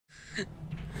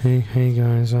Hey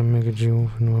guys, I'm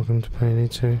MegaGWolf and welcome to Payday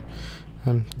 2.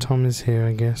 Tom is here,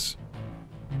 I guess.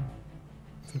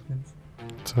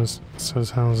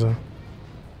 So's Hauser.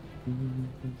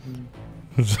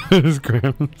 So's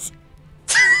Gremz.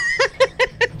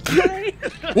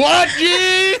 What,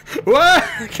 G? What?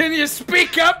 Can you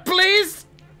speak up, please?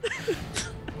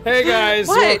 Hey guys,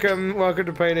 welcome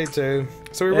to Payday 2.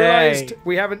 So we realized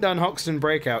we haven't done Hoxton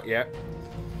Breakout yet.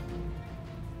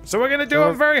 So we're gonna do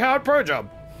a very hard pro job.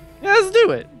 Yeah, let's do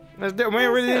it. Let's do it. We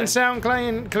really didn't sound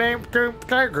clean. This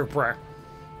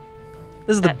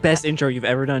is the best intro you've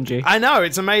ever done, G. I know,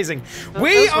 it's amazing.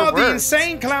 We are the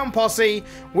Insane Clown Posse.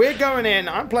 We're going in.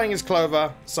 I'm playing as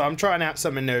Clover, so I'm trying out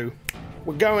something new.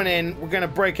 We're going in. We're going to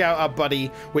break out our buddy,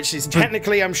 which is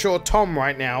technically, I'm sure, Tom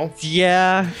right now.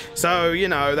 Yeah. So, you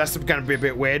know, that's going to be a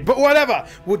bit weird. But whatever.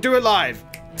 We'll do it live.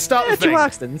 Start the thing. Two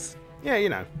Hoxtons. Yeah, you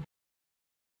know.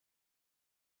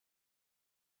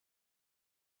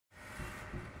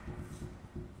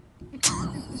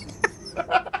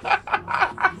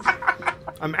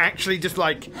 I'm actually just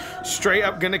like straight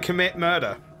up gonna commit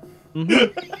murder.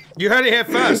 You heard it here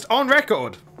first, on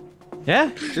record.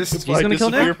 Yeah, Just he's gonna kill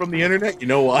Nick from the internet. You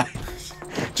know why?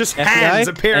 Just FBI, hands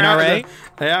appear out of NRA.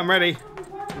 the... Yeah, I'm ready.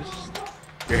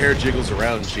 Your hair jiggles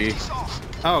around, G.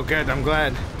 Oh, good. I'm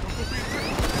glad.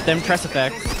 Them tress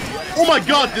effects. Oh my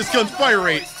God! This gun's fire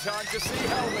rate.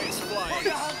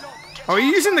 Oh, are you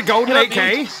using the golden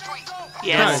AK?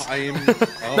 Yes. I am.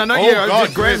 Oh, No, not oh you. God,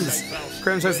 Gremz.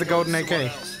 Gremz has the golden AK.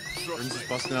 Gremz is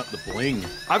busting out the bling.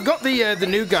 I've got the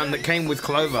new gun that came with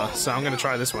Clover, so I'm gonna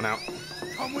try this one out.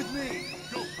 Come with me.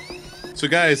 So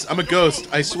guys, I'm a ghost.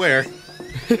 I swear.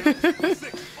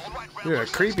 You're a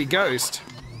creepy ghost.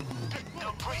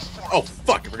 Oh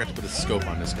fuck! I forgot to put a scope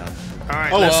on this gun. All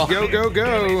right, Oh, let's well.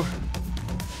 go.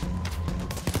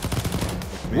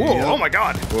 Whoa! Oh my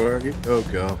God! Where you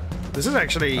go. This is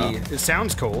actually, it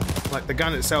sounds cool. Like, the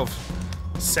gun itself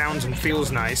sounds and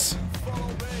feels nice.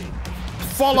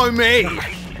 Follow me!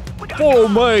 Follow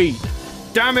me!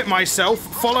 Damn it, myself!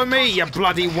 Follow me, you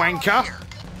bloody wanker!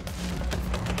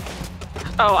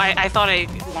 Oh, I thought I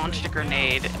launched a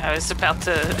grenade. I was about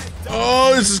to...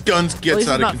 Oh, this gun gets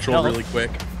out of not control stealth. really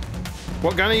quick.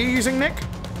 What gun are you using, Nick?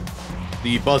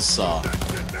 The buzzsaw,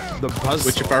 The buzz.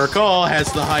 which, if I recall,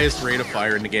 has the highest rate of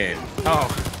fire in the game. Oh.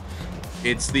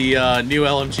 It's the new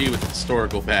LMG with the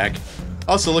historical pack.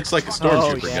 Also looks like a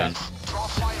stormtrooper gun.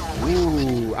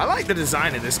 Ooh, I like the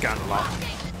design of this gun a lot.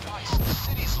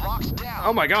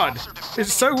 Oh my God.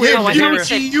 It's so weird. Yeah, to hear you-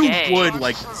 it. you Yay. would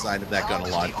like the design of that gun a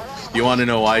lot. You want to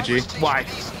know why, G? Why?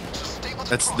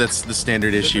 That's the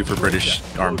standard issue for British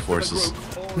armed forces.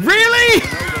 Really?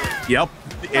 Yep,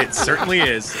 it certainly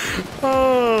is.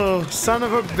 Oh, son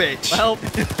of a bitch. Well,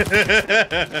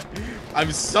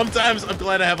 Sometimes I'm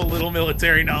glad I have a little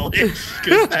military knowledge,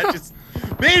 because that just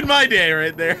made my day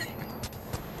right there.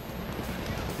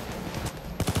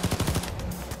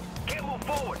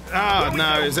 Oh,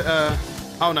 no, is it,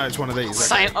 oh no, it's one of these.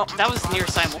 Okay. Oh, that was near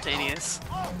simultaneous.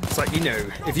 It's like, you know,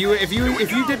 if you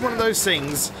did one of those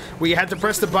things where you had to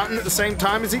press the button at the same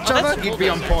time as each other, you'd be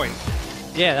on point.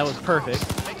 yeah, that was perfect.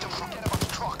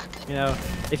 You know,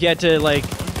 if you had to, like,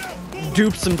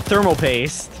 dupe some thermal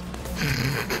paste.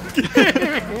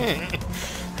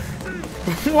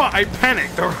 What? I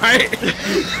panicked, alright?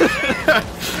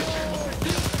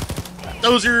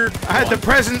 Those are. I had the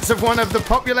presence of one of the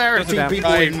popularity Those are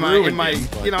people in my,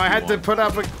 you know, I had to put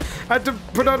up a, I had to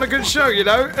put on a good show, you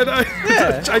know, and I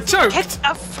choked. Get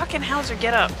up, fucking Hauser,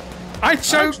 get up. I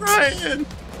choked. Ryan.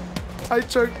 I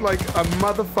choked like a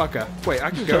motherfucker. Wait,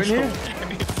 I can go in here?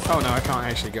 Oh no, I can't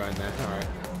actually go in there. Alright.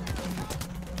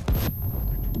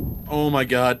 Oh my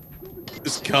God,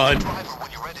 this gun.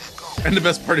 And the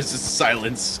best part is its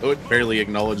silence, so it barely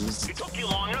acknowledges.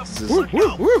 Woo,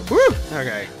 woo, woo, woo.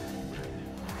 Okay.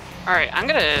 Alright, I'm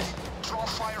gonna...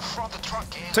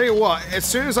 Tell you what, as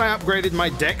soon as I upgraded my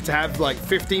deck to have like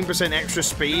 15% extra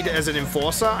speed as an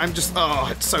enforcer, I'm just, oh,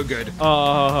 it's so good.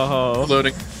 Oh.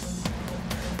 Loading.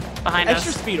 Behind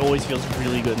Extra us. speed always feels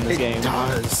really good in this game. It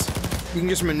does. You can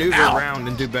just maneuver around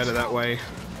and do better that way.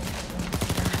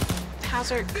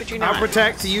 Hauser, could you not... I'll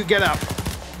protect, you get up.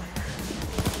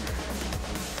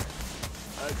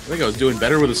 I think I was doing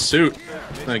better with a suit.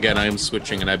 Then again, I am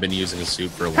switching, and I've been using a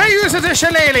suit for a while. Hey, use it a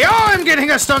shillelagh! Oh, I'm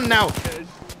getting a stun now!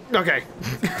 Okay.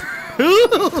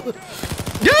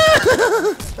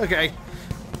 Okay.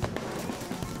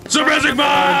 Suppressing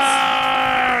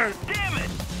fire! Damn it!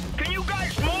 Can you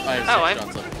guys move? I have Oh,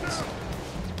 6 shots on this.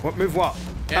 What move what?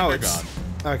 And Oh, they're it's...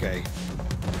 gone. Okay.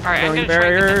 Alright, I'm Throwing gonna try to get that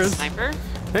barriers. sniper.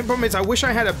 The problem is, I wish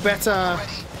I had a better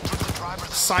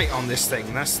sight on this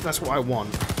thing. That's what I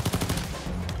want.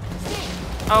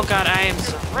 Oh god, I am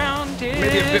surrounded.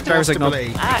 Maybe a bit more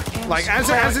stability. Like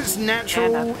as it's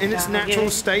natural in its natural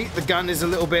state, the gun is a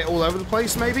little bit all over the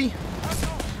place. Maybe.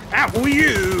 Ow,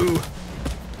 you!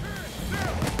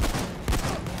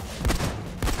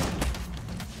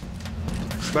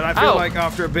 But I feel like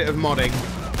after a bit of modding,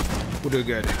 we'll do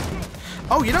good.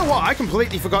 Oh, you know what? I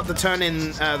completely forgot to turn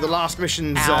in the last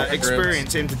mission's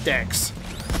experience into Dex.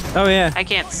 Oh yeah. I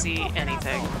can't see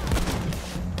anything.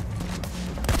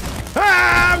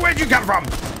 Ah! Where'd you come from?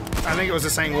 I think it was the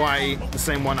same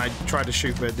one I tried to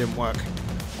shoot, but it didn't work.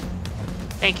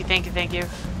 Thank you, thank you, thank you.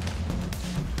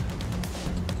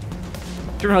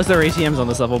 Do you realize there are ATMs on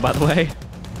this level, by the way?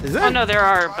 Is there? Oh no, there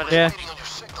are, but yeah.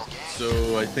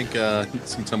 So I think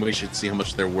sometime we should see how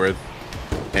much they're worth,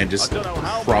 and just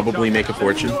probably make a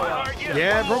fortune.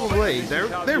 Yeah, probably.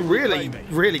 They're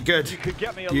really good.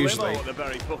 Usually.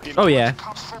 Oh yeah.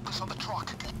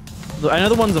 I know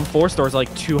the ones in 4 stores are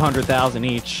like 200,000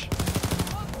 each.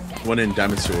 One in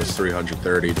Diamond Store was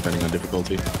 330, depending on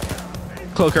difficulty.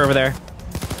 Cloaker over there.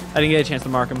 I didn't get a chance to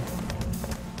mark him.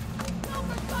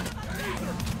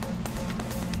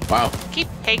 Wow. Keep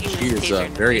taking She this is a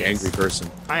very angry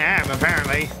person. I am,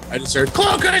 apparently. I just heard,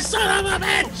 Cloaker, son of a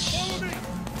bitch!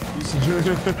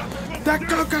 That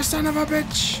Cloaker, son of a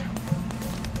bitch!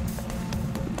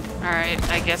 Alright,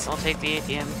 I guess I'll take the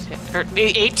the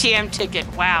ATM ticket.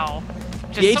 Wow.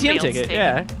 Just The somebody ATM else ticket, take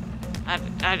yeah. it.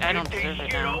 I don't deserve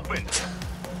it now.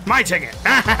 My ticket!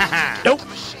 Nope.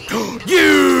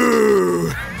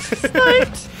 You!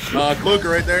 Cloaker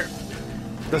right there.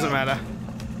 Doesn't matter.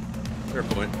 Fair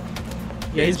point.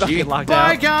 Yeah, he's about to get locked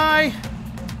Bye, out. guy!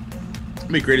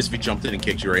 It'd be great if he jumped in and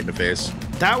kicked you right in the face.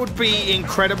 That would be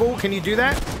incredible. Can you do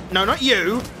that? No, not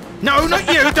you. No, not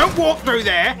you. Don't walk through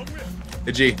there.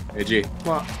 Hey, G. Hey, G.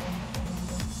 What?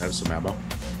 Have some ammo.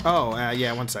 Oh,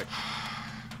 yeah, one sec.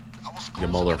 You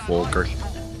Muller Folker.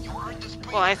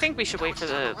 Well, I think we should wait for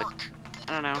the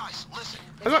I don't know.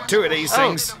 I got 2 of these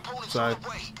things, so.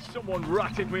 Someone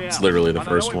ratted me out. It's literally the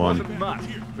first one.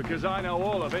 Because I know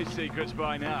all of his secrets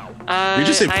by now. Did you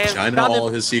just say I have vagina all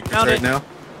his secrets right now?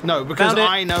 No, because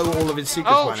I know all of his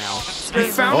secrets by now.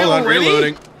 You found it Hold on, already?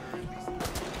 reloading.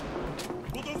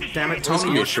 Damn it, This is Tom,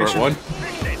 gonna be a short one.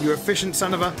 You efficient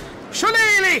son of a...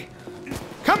 Shillelagh!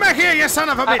 Come back here, you son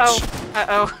of a bitch!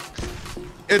 Uh-oh.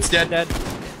 It's dead. Dead.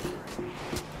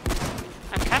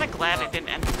 I'm kind of glad I didn't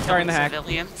end up Sorry, in killing the hack.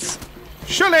 civilians.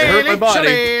 Shillelagh! my body.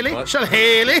 Shillelagh! What?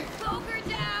 Shillelagh!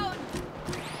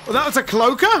 Well, that was a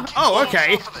cloaker? Oh,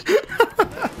 okay.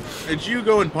 Did you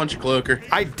go and punch a cloaker?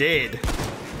 I did.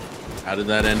 How did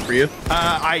that end for you?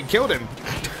 I killed him.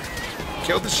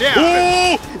 Killed the shit out of him.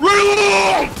 Oh!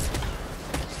 Reload!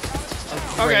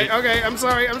 Okay, I'm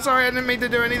sorry, I didn't mean to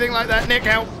do anything like that. Nick,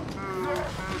 help.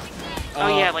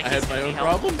 Oh yeah, like I he's had my gonna own be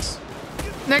helpful. problems.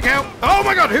 Nick, help. Oh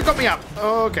my god, who got me up?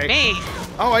 Oh, okay. Me.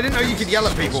 Oh, I didn't know you could yell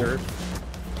at people. Well,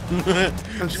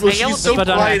 yell she's at so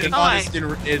people. quiet and Hi. honest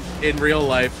in real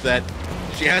life that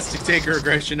she has to take her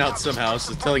aggression out somehow,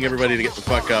 so telling everybody to get the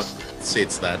fuck up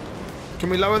states that. Can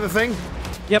we lower the thing?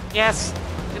 Yep. Yes.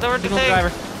 You lowered the Signal thing.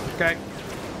 driver. Okay.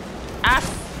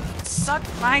 Suck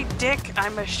my dick.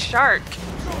 I'm a shark.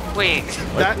 Wait.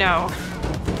 That- No.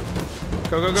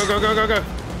 Go.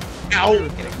 Ow!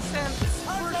 Getting sense.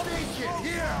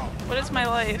 What is my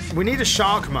life? We need a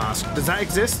shark mask. Does that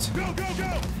exist? Does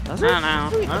I it? don't know. I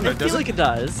don't know, I does feel like it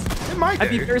does. It might I'd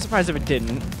be do. very surprised if it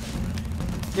didn't.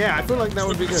 Yeah, I feel like that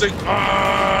would be It's good. like,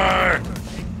 "Arr!"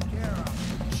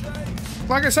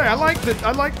 Like I say, I like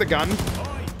the gun.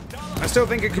 I still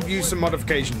think it could use some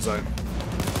modifications though.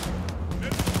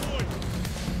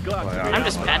 I'm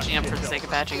just patching up for the sake of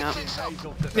patching up.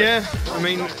 Yeah, I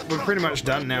mean, we're pretty much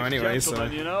done now anyway, so.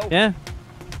 You know? Yeah.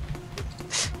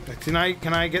 Can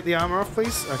I get the armor off,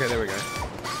 please? Okay, there we go.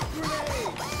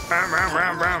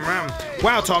 Ram.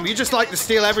 Wow, Tom, you just like to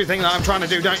steal everything that I'm trying to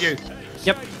do, don't you?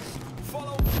 Yep.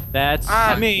 That's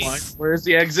me. Where's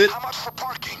the exit?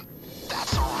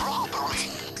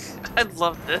 I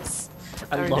love this.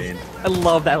 I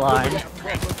love that line.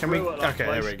 Can we? Okay,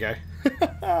 there we go.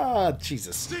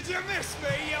 Jesus. Did you miss me,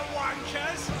 you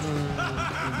wankers?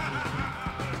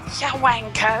 Yeah,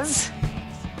 wankers.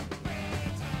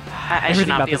 I should Everything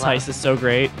not about be this allowed. heist is so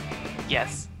great.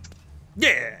 Yes.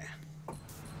 Yeah.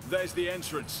 There's the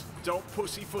entrance. Don't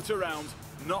pussyfoot around.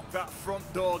 Knock that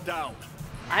front door down.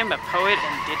 I'm a poet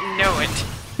and didn't know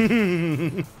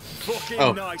it.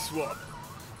 Fucking nice one.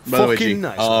 By the way, Fucking G,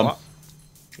 nice. What?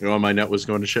 you know when my net was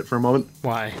going to shit for a moment?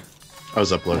 Why? I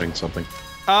was uploading something.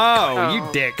 Oh, you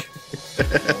dick.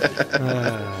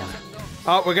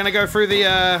 Oh, we're gonna go through the.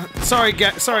 Sorry,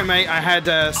 mate. I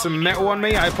had some metal on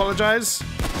me. I apologize.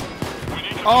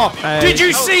 Oh, did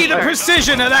you see the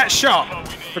precision of that shot?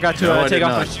 Forgot to take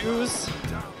off my shoes.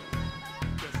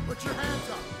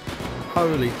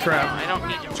 Holy crap. I don't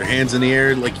need Put your hands in the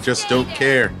air like you just don't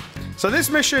care. So this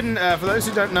mission, for those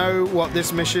who don't know what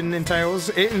this mission entails,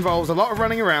 it involves a lot of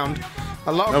running around,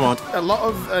 a lot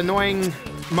of annoying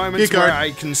moments where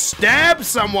I can stab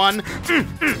someone.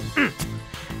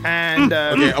 And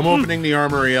okay, I'm opening the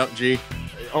armory up, G.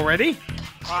 Already?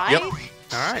 Why? Yep.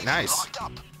 All right, nice.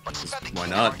 Why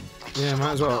not? Yeah,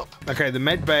 might as well. Okay, the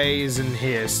med bay is in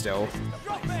here still.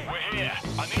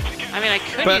 I mean, I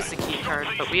could use the key card,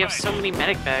 but we have so many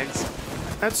medic bags.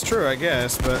 That's true, I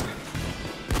guess, but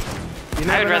you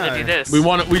never I would rather know. do this. We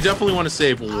definitely want to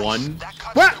save one.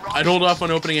 What? I'd hold off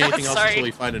on opening anything else Sorry. until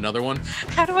we find another one.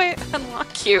 How do I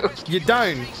unlock you? You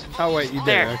don't. Oh wait, you do.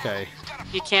 There. Okay.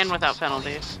 You can without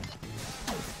penalty.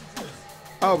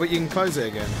 Oh, but you can close it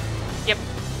again. Yep.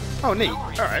 Oh, neat.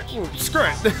 All right. Well, screw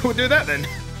it. We'll do that then.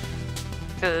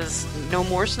 Because no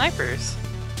more snipers.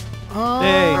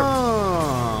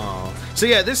 Oh. So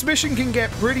yeah, this mission can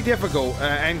get pretty difficult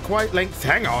and quite lengthy.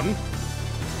 Hang on.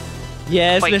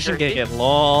 Yeah, this Quite mission dirty. can get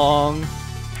long.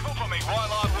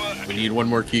 We need one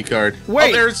more key card. Wait.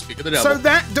 Oh, there's Speak of the Devil. So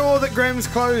that door that Gremz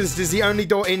closed is the only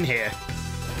door in here.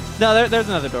 No, there's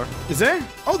another door. Is there?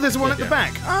 Oh, there's one at the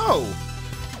back. Oh.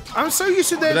 I'm so used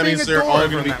to there that being means a they're door all over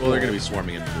going on to be. that Well, they're wall. going to be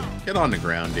swarming into it. Get on the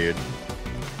ground, dude.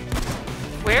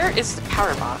 Where is the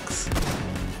power box?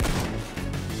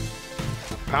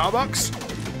 Power box?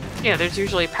 Yeah, there's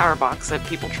usually a power box that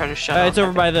people try to shut off. It's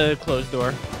over by the closed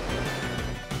door.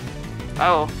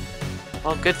 Oh.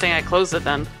 Well, good thing I closed it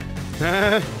then.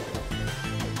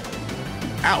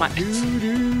 Ow.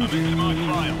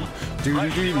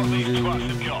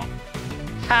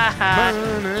 Haha.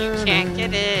 You can't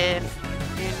get in.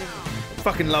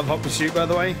 Fucking love Hot Pursuit, by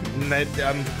the way. And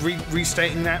I'm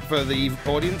restating that for the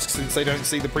audience since they don't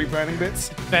see the pre-planning bits.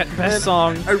 Best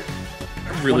song, I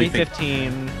really think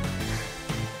 2015.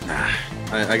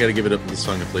 I got to give it up to the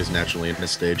song that plays naturally in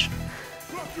this stage.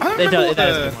 I don't It remember does what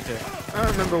a good one too. I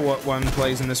don't remember what one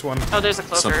plays in this one. Oh, there's a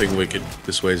cloaker. Something wicked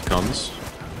this way comes.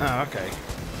 Oh, okay.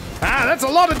 Ah, that's a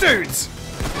lot of dudes!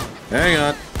 Hang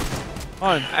on.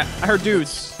 On, I heard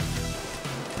dudes.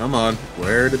 Come on.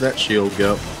 Where did that shield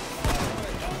go?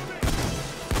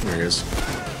 There it is.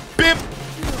 Bip!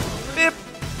 Bip!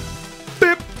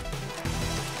 Bip!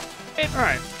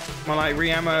 Alright. When I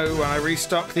re-ammo, when I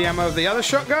restock the ammo of the other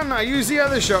shotgun, I use the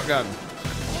other shotgun.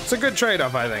 It's a good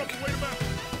trade-off, I think.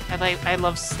 I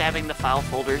love stabbing the file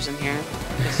folders in here.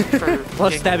 Just for Plus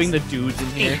giggles. stabbing the dudes in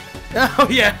here. Oh,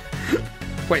 yeah.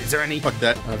 Wait, is there any... Fuck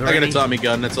that. Are there I got a any- Tommy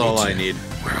gun, that's all I need.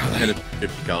 Where are And they? a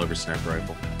 50 caliber sniper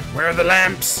rifle. Where are the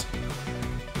lamps?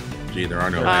 Gee, there are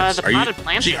no lamps. The Are potted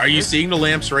plants Gee, are are you here. seeing the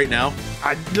lamps right now?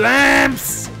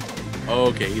 Lamps!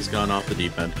 Okay, he's gone off the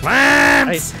deep end.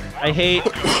 Lamps! I hate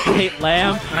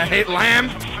lamb. I hate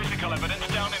lamp.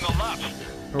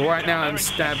 Right now I'm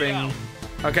stabbing.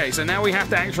 Okay, so now we have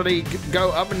to actually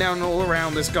go up and down all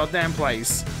around this goddamn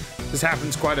place. This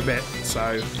happens quite a bit, so...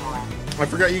 I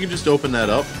forgot you can just open that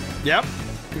up. Yep.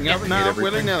 You can open that up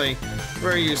willy-nilly.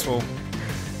 Very useful.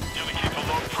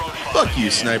 Fuck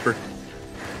you, sniper.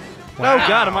 Oh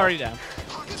god, I'm already down.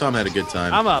 Tom had a good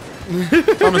time. I'm up.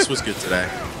 Thomas was good today.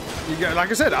 You go, like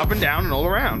I said, up and down and all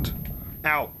around.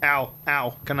 Ow, ow,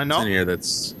 ow. Can I It's not? in here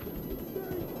that's...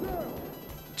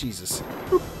 Jesus.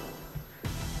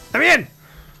 Let me in!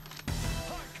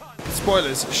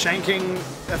 Spoilers, shanking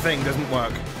a thing doesn't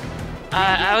work.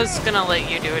 I was gonna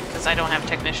let you do it because I don't have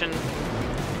technician.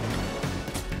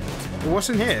 What's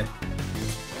in here?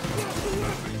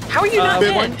 How are you not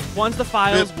dead? One's the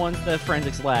files, one's the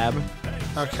forensics lab.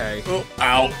 Okay. Oh,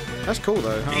 ow. That's cool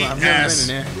though. I've Eat never ass.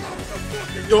 been in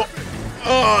here.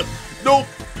 Oh, nope.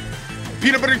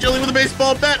 Peanut butter jelly with a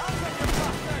baseball bat.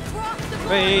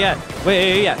 Wait,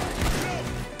 yeah.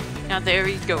 Now there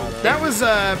you go. That was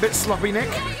a bit sloppy, Nick.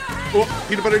 Oh,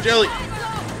 peanut butter jelly.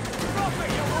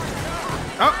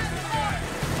 Oh.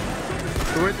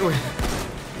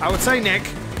 I would say, Nick,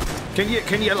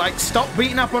 can you like stop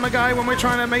beating up on a guy when we're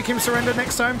trying to make him surrender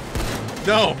next time?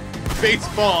 No,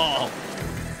 baseball.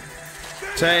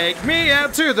 Take me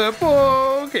out to the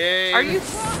ball game. Are you?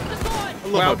 I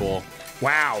love Well- my ball.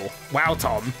 Wow,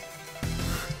 Tom.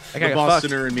 I The got fucked.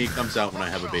 Bostoner in me comes out when I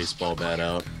have a baseball bat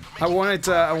out. I wanted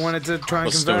to try and convert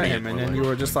Bostonian, him, and more then like. you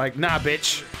were just like, nah,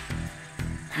 bitch.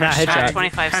 Nah, headshot.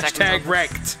 25 seconds. Hashtag on this.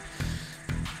 wrecked.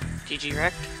 GG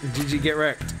wrecked. GG get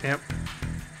wrecked. Yep.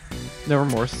 No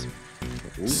remorse.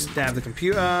 Stab the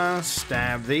computer.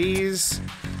 Stab these.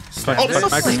 Stab Oh, this.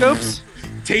 Microscopes?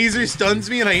 Taser stuns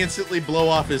me and I instantly blow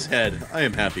off his head. I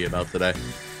am happy about today.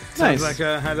 Sounds Nice. like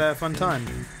I had a fun time.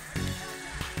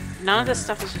 None of this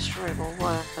stuff is destroyable.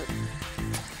 What?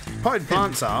 Potted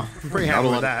plants are. I'm pretty Not happy a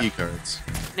with lot that. of key cards.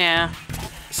 Yeah.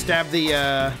 Stab the,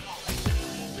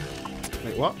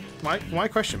 Wait, what? Why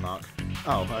question mark?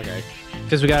 Oh, okay.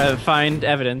 Because we gotta find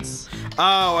evidence.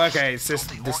 Oh, okay. It's this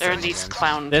They're in thing these again.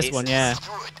 clown This cases. one, yeah.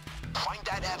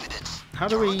 How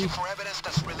do we...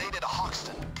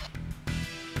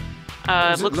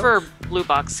 Look for a blue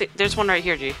box. See, there's one right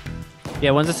here, G.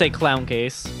 Yeah, ones that say clown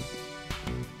case.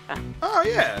 Oh,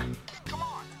 yeah.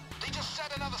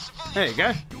 There you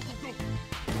go.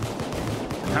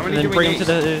 How many And then do we bring need? him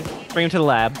to the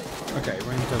lab. Okay,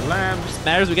 bring him to the lab.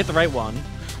 Matters we get the right one.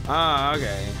 Ah,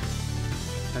 okay.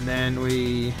 And then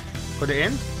we put it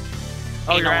in?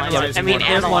 Oh, you're Analyze it. analyzing I mean, one.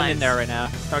 There's one analyze. in there right now.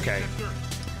 Okay.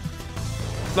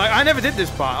 Like, I never did this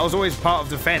part. I was always part of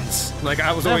the fence. Like,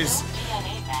 I was always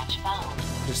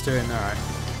just doing, alright.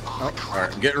 All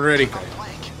right, I'm getting ready.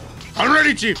 I'm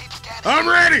ready, Chief. I'm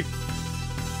ready.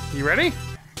 You ready?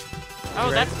 Oh,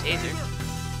 that's a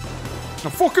taser.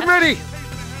 I'm fucking ready!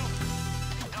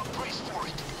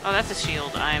 Oh, that's a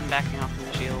shield. I am backing off from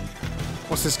the shield.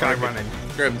 What's this guy running?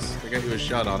 Gremz, I got you a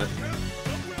shot on it.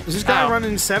 Is this guy Oh.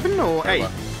 running 7 or 8?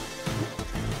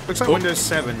 Looks like Oh. Windows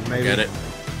 7, maybe. Get it.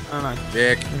 I don't know.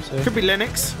 Dick. Could be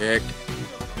Linux. Dick.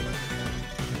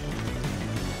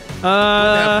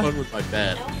 Have fun with my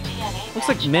bed. Looks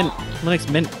like Mint. Linux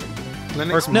Mint.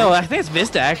 Linux. Or, no, I think it's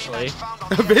Vista actually.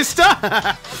 Vista?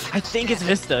 I think it's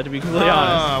Vista, to be completely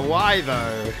honest. Why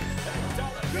though?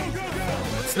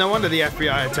 It's no wonder the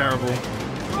FBI are terrible.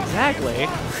 Exactly.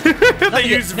 They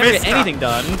use Never get Vista. anything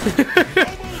done.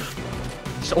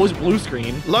 It's always blue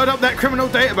screen. Load up that criminal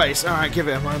database. Alright, give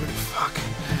it a moment. Fuck.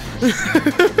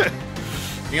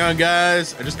 Hang on,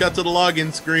 guys. I just got to the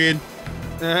login screen.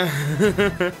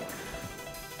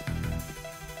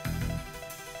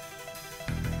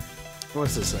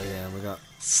 What's this again? We got.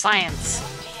 Science.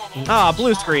 Ah,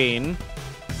 blue screen.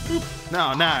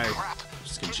 No.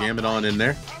 Just gonna jam it on in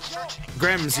there.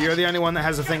 Gremz, you're the only one that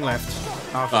has a thing left.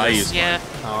 After I this. use Yeah.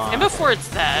 And before it's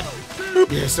that. Yeah,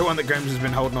 it's the one that Gremz has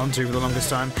been holding on to for the longest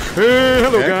time. Hey,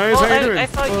 hello Okay. guys, Well, how you doing? I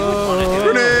thought you would want to do it.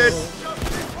 Grenade.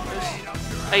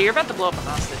 Oh, you're about to blow up a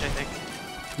hostage, I think.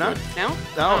 No? No?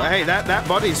 Oh, hey, that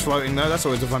body's floating though. That's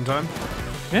always a fun time.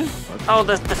 Yeah. Oh,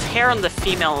 the hair on the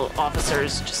female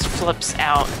officers just flips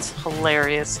out. It's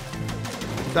hilarious.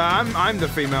 I'm the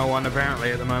female one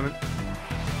apparently at the moment.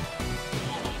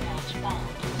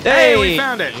 Hey, we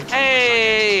found it.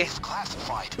 Hey!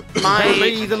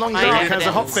 Apparently, the Long my Dark has a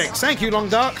evidence. hot fix. Thank you, Long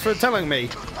Dark, for telling me.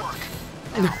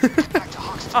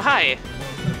 Oh, hi.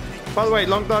 By the way,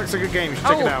 Long Dark's a good game. You should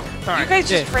check it out. All You right. guys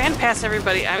just ran past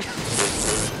everybody.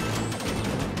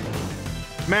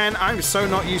 Man, I'm so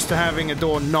not used to having a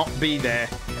door not be there.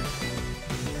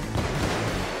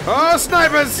 Oh,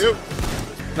 snipers!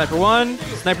 Sniper 1,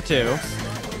 Sniper 2.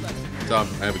 Tom,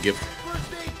 I have a gift.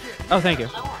 Oh, thank you.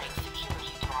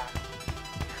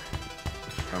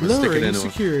 I'm gonna stick it in.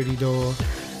 security door.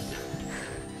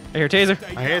 I hear taser.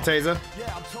 I hear taser.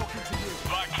 Back to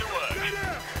work.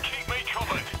 Keep me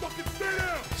covered.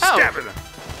 Stab it.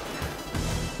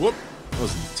 Whoop. That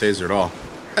wasn't a taser at all.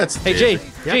 That's Hey, taser.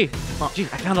 G,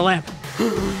 I found the lamp.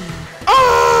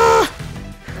 Ah!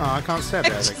 Oh, I can't stab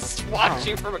it, I think. Just watch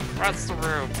you from across the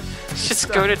room. Just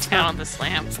go to town on this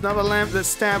lamp. It's not a lamp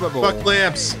that's stabbable. Fuck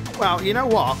lamps. Well, you know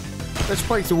what? Let's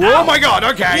play some. Oh my god,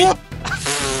 okay!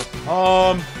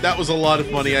 That was a lot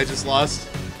of money I just lost.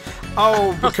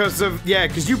 Oh, because of. Yeah,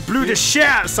 because you blew the shit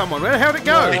out of someone. Where the hell did it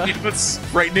go? You know what's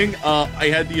frightening? I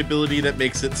had the ability that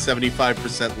makes it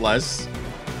 75% less.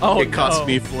 Oh, It cost no.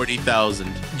 me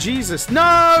 40,000. Jesus.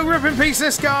 No! Rip in peace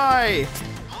this guy!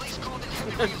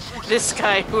 This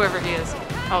guy, whoever he is.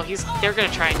 Oh, they're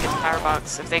gonna try and get the power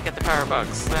box. If they get the power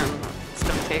box, then it's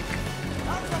gonna take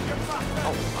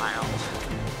a while.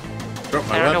 Drop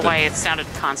my I don't know weapon. why it sounded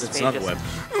It's constipated. not a weapon.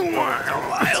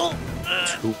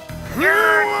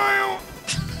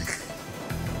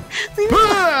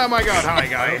 Oh my god, hi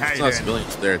guy. How It's you not doing?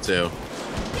 civilians there too.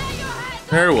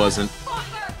 There wasn't.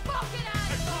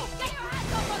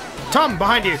 Tom,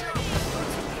 behind you.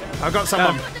 I've got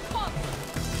someone.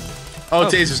 Oh,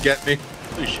 tasers get me.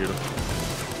 Please shoot him.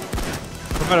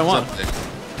 What I want? Something.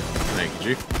 Thank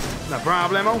you, G. No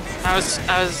problemo.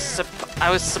 I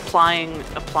was applying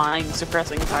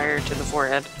suppressing fire to the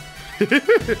forehead,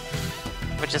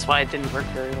 which is why it didn't work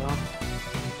very well.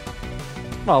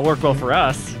 Well, it worked well for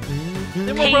us.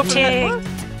 It worked well for the headache.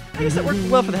 I guess it worked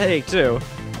well for the headache too.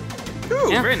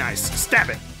 Ooh, Yeah. very nice. Stab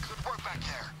it.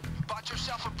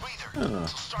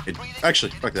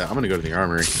 Actually, fuck that. I'm gonna go to the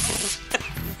armory.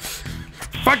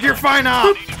 Fuck your fine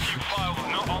art. File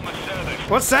not on the service.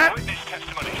 What's that? Witness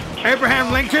testimony.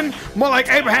 Abraham Lincoln? More like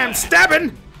Abraham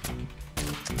stabbing!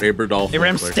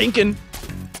 Abraham stinking.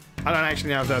 I don't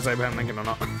actually know if that's Abraham Lincoln or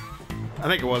not. I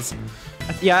think it was.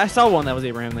 Yeah, I saw one that was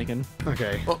Abraham Lincoln.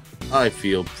 Okay. Well, I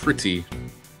feel pretty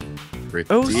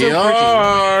Oh, so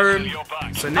armed.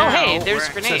 So now hey, we're there's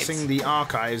grenades. accessing the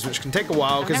archives, which can take a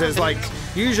while because there's like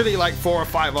usually like 4 or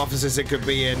 5 offices it could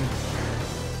be in.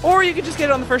 Or you could just get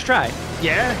it on the first try.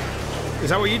 Yeah? Is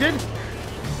that what you did?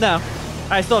 No,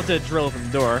 I still have to drill open the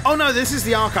door. Oh no, this is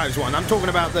the archives one. I'm talking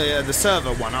about the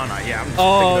server one, aren't I? Yeah. I'm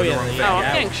Oh, thinking of the yeah, wrong yeah. thing. Oh, I'm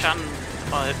Yeah. getting shot,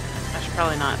 but I should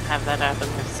probably not have that happen.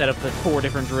 Set up the 4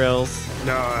 different drills.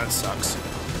 No, that sucks.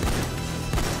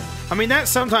 I mean,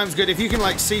 that's sometimes good if you can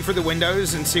like see through the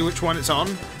windows and see which one it's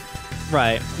on.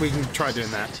 Right. We can try doing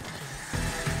that.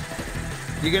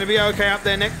 You gonna be okay up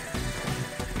there, Nick?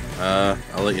 I'll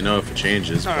let you know if it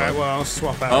changes. All but- right. Well, I'll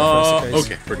swap out. Oh, if that's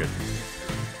the case. okay, we're good.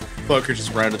 Fucker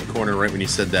just rounded the corner right when you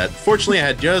said that. Fortunately, I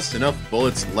had just enough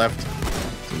bullets left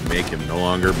to make him no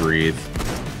longer breathe.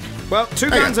 Well, 2 I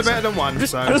got guns are this. better than 1,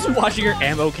 so. I'm just watching your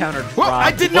ammo counter drop. Well,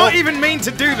 I did not even mean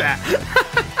to do that.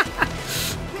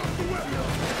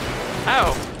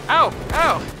 Oh!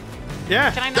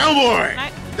 Yeah. Can I not? Down, boy! Can I,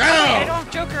 Down! Hey, I don't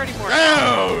have Joker anymore.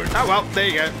 Down! Oh well, there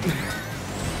you go.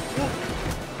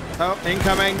 Oh,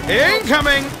 incoming!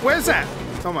 Incoming! Where's that?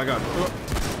 Oh my god.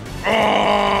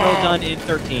 Well done in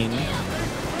 13.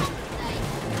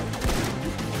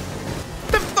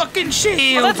 The fucking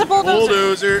shield! Oh, that's a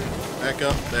bulldozer. Bulldozer! Back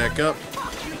up, back up.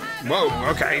 Whoa,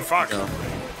 okay, fuck. Go.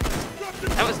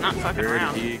 That was not fucking Where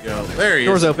around. did he go? There he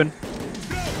Door's is. open.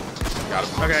 Got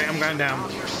him. Okay, I'm going down.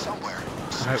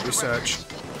 I hope we search.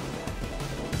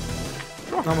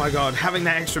 Oh my god, having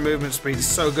that extra movement speed is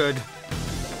so good.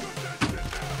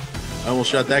 I almost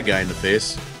shot that guy in the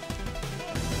face.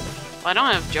 Well, I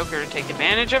don't have Joker to take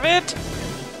advantage of it.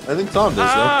 I think Tom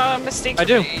does, though. Mistakes. I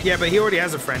do. Yeah, but he already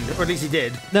has a friend, or at least he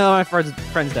did. No, my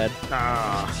friend's dead.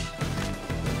 Ah.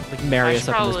 Like I Marius should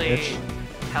up in probably this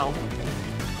bitch. help.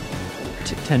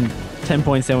 10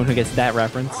 points someone who gets that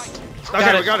reference.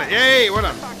 Okay, we got it. Yay, what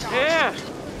up? Yeah.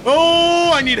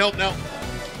 Oh, I need help now.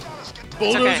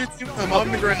 Bulldozer, okay. I'm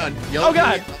on the ground. Yell Oh, at me,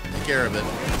 God. I'll take care of it.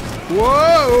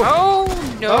 Whoa!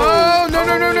 Oh no. Oh, no,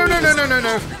 no, no, no, no, no, no, no,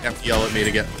 no. You have to yell at me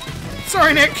to get.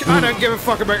 Sorry, Nick. I don't give a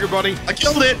fuck about your body. I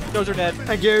killed it. Those are dead.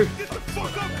 Thank you.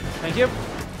 Thank you.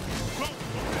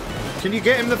 Can you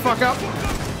get him the fuck up?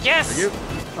 Yes.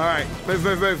 Alright, move,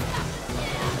 move, move.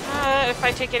 If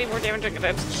I take any more damage, I'm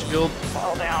gonna Shield.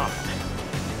 fall down.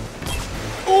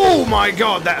 Oh my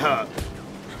god, that hurt.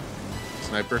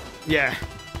 Sniper. Yeah.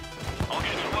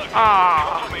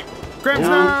 Ah. Gremz,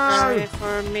 Sorry no!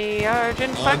 for me,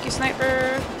 Argent. Fuck you,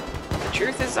 sniper. The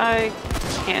truth is, I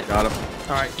can't. Got him.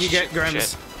 Alright, you get Gremz.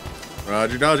 Shit.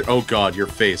 Roger, Dodger. Oh god, your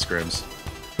face, Gremz.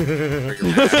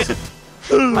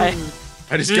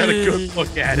 I just got a good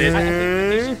look at it. I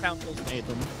think they found those made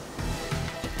them.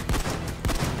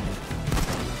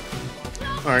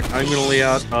 Alright, I'm gonna lay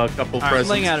out a couple presents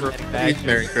laying out a for medic bag.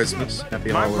 Merry Christmas.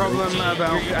 Happy My holidays. problem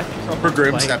about... I think so. For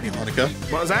Gremz, Like, happy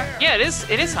Hanukkah. What was that? Yeah, it is.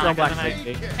 It is Throw Hanukkah black tonight.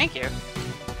 cake. Thank you.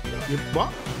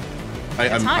 What? I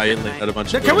It's not ate good at a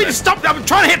bunch of. Can we just stop? I'm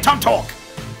trying to hit Tom talk!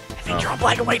 I think you're on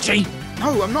black and white, G.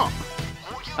 No, I'm not.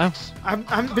 Oh. I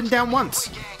haven't been down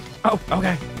once. Oh,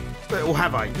 okay. Or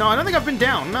have I? No, I don't think I've been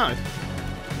down, no.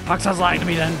 Hoxton's lying to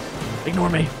me then. Ignore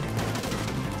me.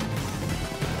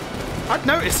 I'd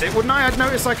notice it, wouldn't I? I'd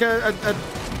notice like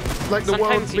like the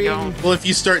world Sometimes you being... don't. Well, if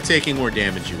you start taking more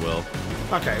damage, you will.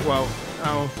 Okay, well,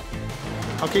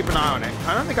 I'll keep an eye on it.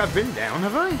 I don't think I've been down,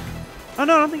 have I? Oh,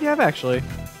 no, I don't think you have, actually.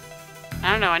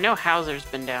 I don't know. I know Hauser's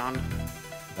been down.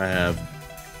 I have.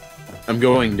 I'm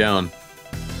going down.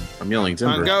 I'm yelling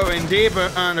timber. I'm going deeper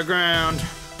underground.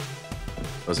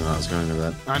 Wasn't how I was going with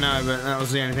that. I know, but that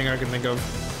was the only thing I could think of.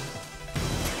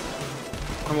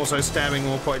 I'm also stabbing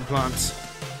more potted plants.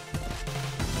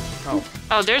 Oh.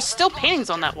 Oh, there's still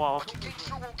paintings on that wall.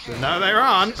 No, there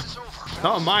aren't.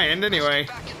 Not on my end, anyway.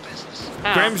 Oh.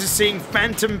 Gremz is seeing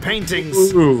phantom paintings.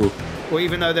 Ooh. Well,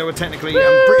 even though they were technically,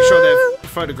 I'm pretty sure they're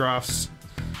photographs.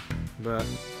 But,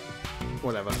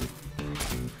 whatever.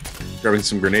 Grabbing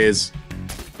some grenades.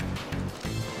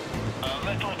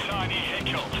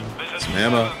 Some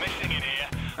ammo.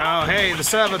 Oh, hey, the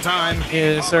server time.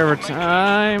 It's server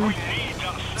time.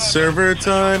 Server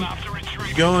time.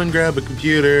 Go and grab a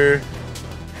computer.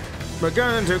 We're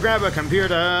going to grab a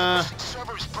computer.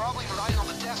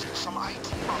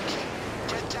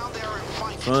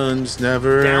 Fun's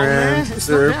never Down there? ends. It's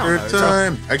not down, Server though, it's up.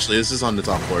 time. Actually, this is on the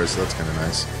top floor, so that's kind of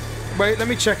nice. Wait, let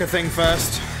me check a thing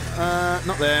first.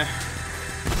 Not there.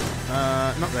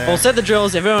 Not there. Well, set the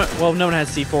drills. Everyone, well, no one has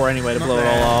C4 anyway to Not blow it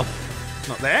there. all off.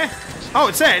 Not there. Oh,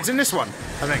 it's there. It's in this one,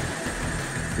 I think.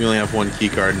 We only have one key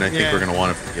card, and I think we're gonna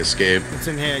want it for the escape. It's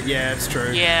in here. Yeah, it's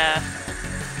true. Yeah.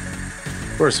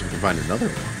 Of course, if we can find another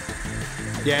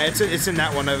one. Yeah, it's in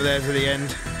that one over there to the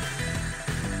end.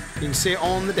 You can see it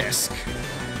on the desk.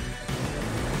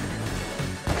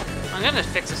 I'm gonna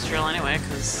fix this drill anyway,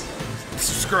 because...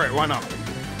 Screw it, why not?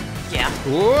 Yeah.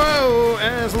 Whoa,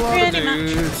 there's a lot Pretty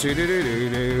of dudes.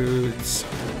 Dudes.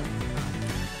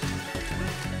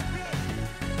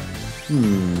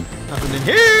 Nothing in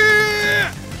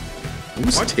here!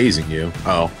 Who's tasing you?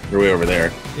 Oh, you're way over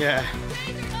there. Yeah.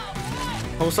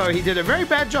 Also, he did a very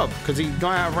bad job, because he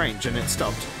got out of range and it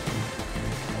stopped.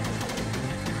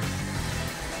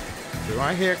 Do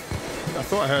I hear... I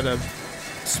thought I heard a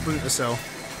Splinter Cell.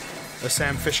 A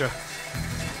Sam Fisher.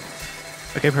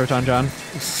 Okay, Proton John.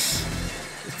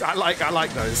 I like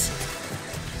those.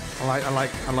 I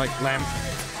like lamp.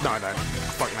 No, I don't.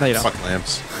 Fuck lamps. No, you don't. Fuck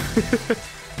lamps.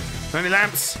 Only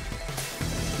lamps.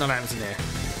 No lamps in here.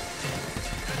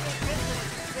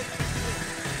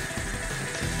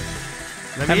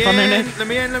 Having fun there, Nick? Let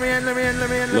me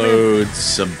in.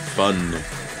 Loads of fun.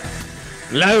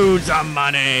 Loads of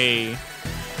money.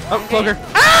 Oh, Cloaker.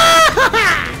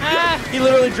 Ah! He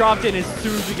literally dropped in as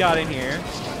soon as we got in here.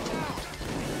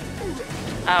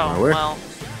 Oh, Where? well.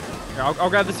 Here, I'll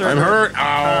grab the server. I'm hurt. Oh,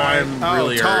 I'm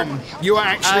really Tom, hurt. you are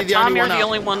actually the Tom, only you're one the up.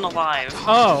 only one alive.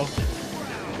 Oh.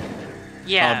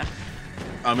 Yeah.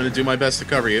 I'm gonna do my best to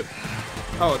cover you.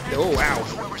 Oh, wow.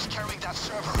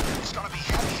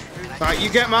 Alright, you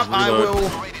get him up, I Reload. will...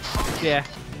 Yeah.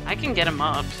 I can get him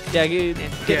up. Yeah, get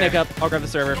Nick up. I'll grab the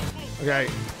server. Okay.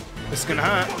 This is gonna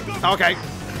hurt. Okay.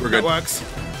 We're That good. works.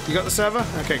 You got the server?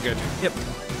 Okay, good. Yep.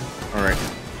 All right.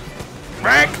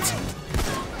 Wrecked!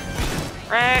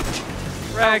 Wrecked.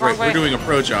 Right, wrong way. We're doing a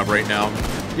pro job right now.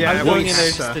 Yeah, I'm going we in there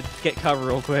have just to. to get cover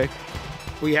real quick.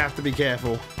 We have to be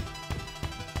careful.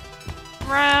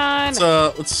 Run.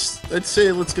 I'd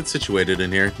say let's get situated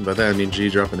in here. By that I mean G,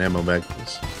 drop an ammo bag,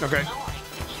 please. Okay.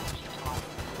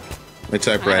 My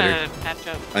typewriter. I'm gonna patch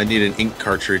up. I need an ink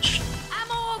cartridge.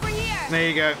 Ammo over here. There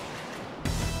you go.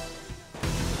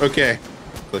 Okay.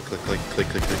 Click, click, click, click,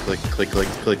 click, click, click, click,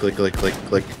 click, click, click, click,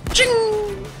 click.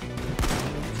 Ching!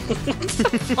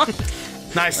 I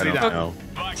Nicely don't done. know.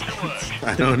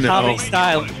 I don't know. Comedy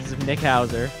style of Nick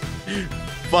Hauser.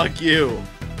 Fuck you.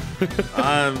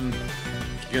 I'm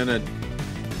gonna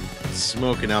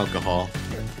smoke an alcohol.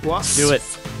 What? Do it.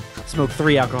 Smoke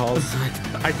 3 alcohols.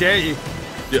 I dare you.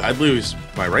 Dude, I'd lose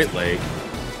my right leg.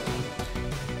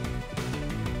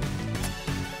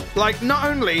 Like, not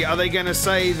only are they going to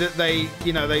say that they,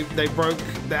 you know, they broke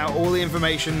out all the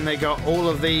information, they got all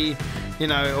of the, you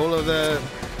know, all of the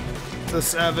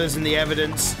servers and the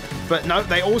evidence, but no,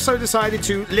 they also decided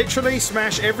to literally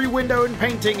smash every window and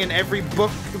painting and every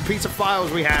book and piece of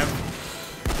files we have.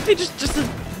 Hey, just to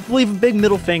leave a big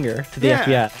middle finger to the Yeah.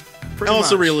 FBI. Pretty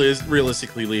Also, much.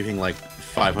 realistically leaving like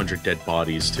 500 dead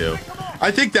bodies too. I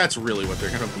think that's really what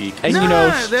they're gonna be. And No, you know,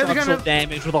 they're structural gonna-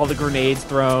 damage with all the grenades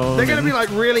thrown. They're going to and- be like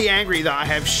really angry that I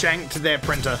have shanked their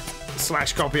printer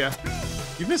 / copier.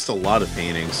 You missed a lot of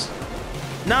paintings.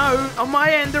 No, on my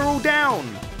end they're all down.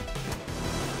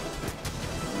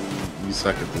 You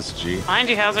suck at this, G. Behind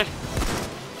you, Hauser.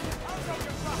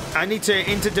 I need to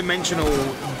interdimensional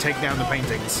take down the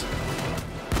paintings.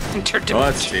 Oh,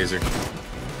 that's Taser.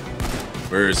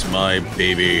 Where's my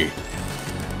baby?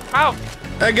 Oh!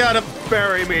 I got him.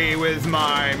 Bury me with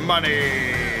my money.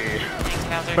 Thanks,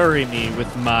 Hauser. Bury me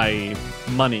with my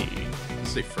money.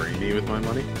 Say furry me with my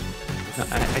money.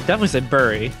 I definitely said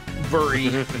bury. Bury.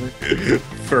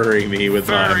 Furry me with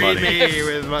my Bury money. me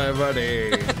with my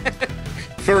money.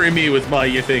 Furry me with my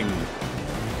thing.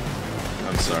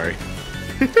 I'm sorry.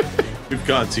 We've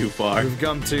gone too far. We've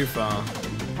gone too far.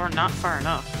 Or not far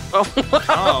enough. Oh,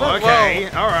 Oh, okay.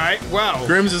 All right. Well,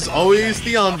 Gremz is always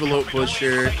the envelope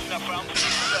pusher.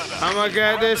 I'm gonna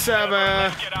get this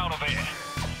server.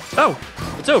 Oh,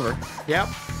 it's over. Yep.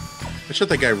 I shot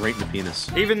that guy right in the penis.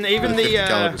 Even With a 50 the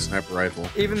caliber sniper rifle.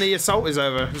 even the assault is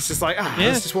over. It's just like Yeah.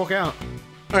 let's just walk out.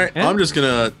 All right, Yeah. I'm just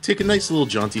gonna take a nice little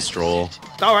jaunty stroll.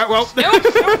 All right. Well,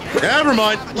 Never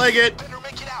mind. Leg it.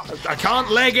 I can't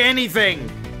leg anything.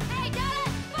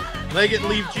 Leg it and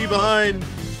leave G behind.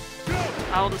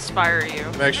 I'll inspire you.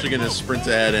 I'm actually gonna sprint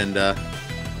ahead and get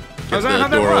Is that how the that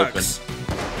door works? open.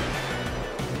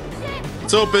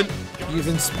 It's open. You've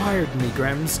inspired me,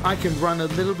 Gremz. I can run a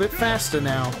little bit faster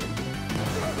now.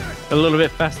 A little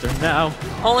bit faster now.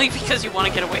 Only because you want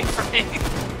to get away from me.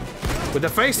 With a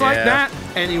face like Yeah. that,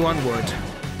 anyone would.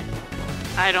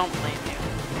 I don't blame you.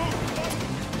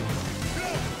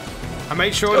 I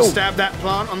made sure to stab that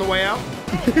plant on the way out.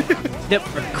 Yep,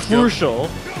 crucial.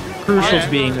 crucial to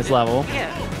being this level. Yeah,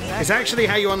 exactly. It's actually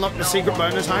how you unlock the secret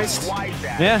bonus heist.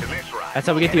 Yeah, that's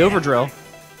how we get the overdrill.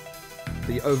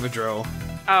 The overdrill.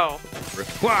 Oh.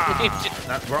 Wow.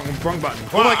 That wrong button.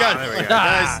 Oh my god, There we go.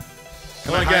 guys!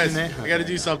 Come on, I hide guys! in there? I gotta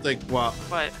do something. What?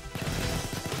 What?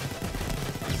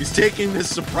 He's taking this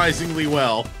surprisingly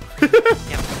well.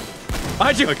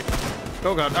 Behind you. Okay.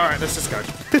 Oh god. All right, let's just go.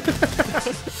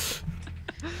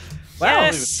 Wow.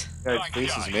 Yes. Guy's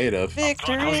face is made of.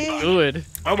 Victory. Good.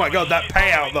 Oh my god, that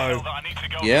payout though.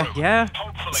 Yeah. Yeah.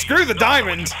 Screw the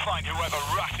diamond.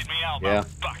 Yeah.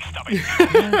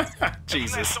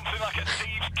 Jesus.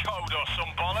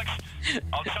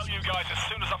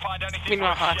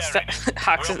 Meanwhile,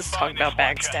 Hoxton's talking about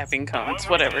backstabbing codes.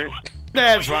 Whatever.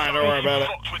 That's fine. Don't worry about it.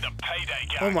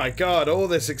 Oh my god, all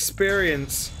this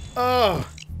experience. Oh.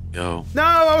 Yo. No,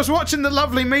 I was watching the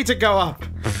lovely meter go up.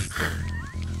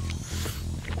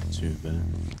 Too bad.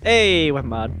 Hey, weapon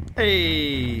mod.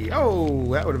 Hey. Oh,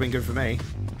 that would have been good for me.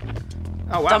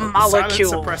 Oh wow. The molecule.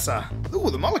 Silent suppressor. Ooh,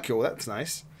 the molecule. That's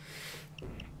nice.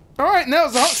 All right, now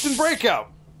it's the Hoxton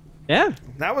Breakout. Yeah.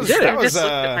 That was. You did it. That was. Just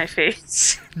looked at my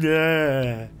face.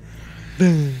 Yeah.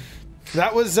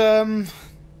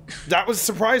 That was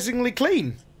surprisingly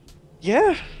clean.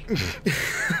 Yeah.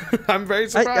 I'm very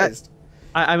surprised.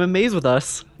 I'm amazed with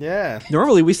us. Yeah.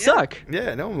 Normally we suck.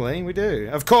 Yeah, normally we do.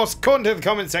 Of course, according to the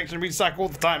comment section, we suck all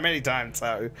the time, many times,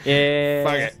 so Yeah.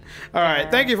 fuck it. Alright,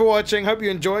 thank you for watching. Hope you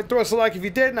enjoyed. Throw us a like if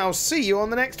you did, and I'll see you on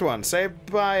the next one. Say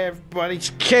bye, everybody.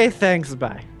 Okay, thanks.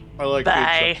 Bye. I like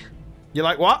Bye. You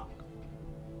like what?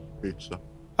 pizza.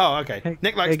 Oh, okay.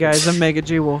 Nick likes Hey guys, I'm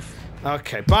MegaGWolf.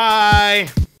 Okay, bye.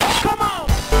 Come on!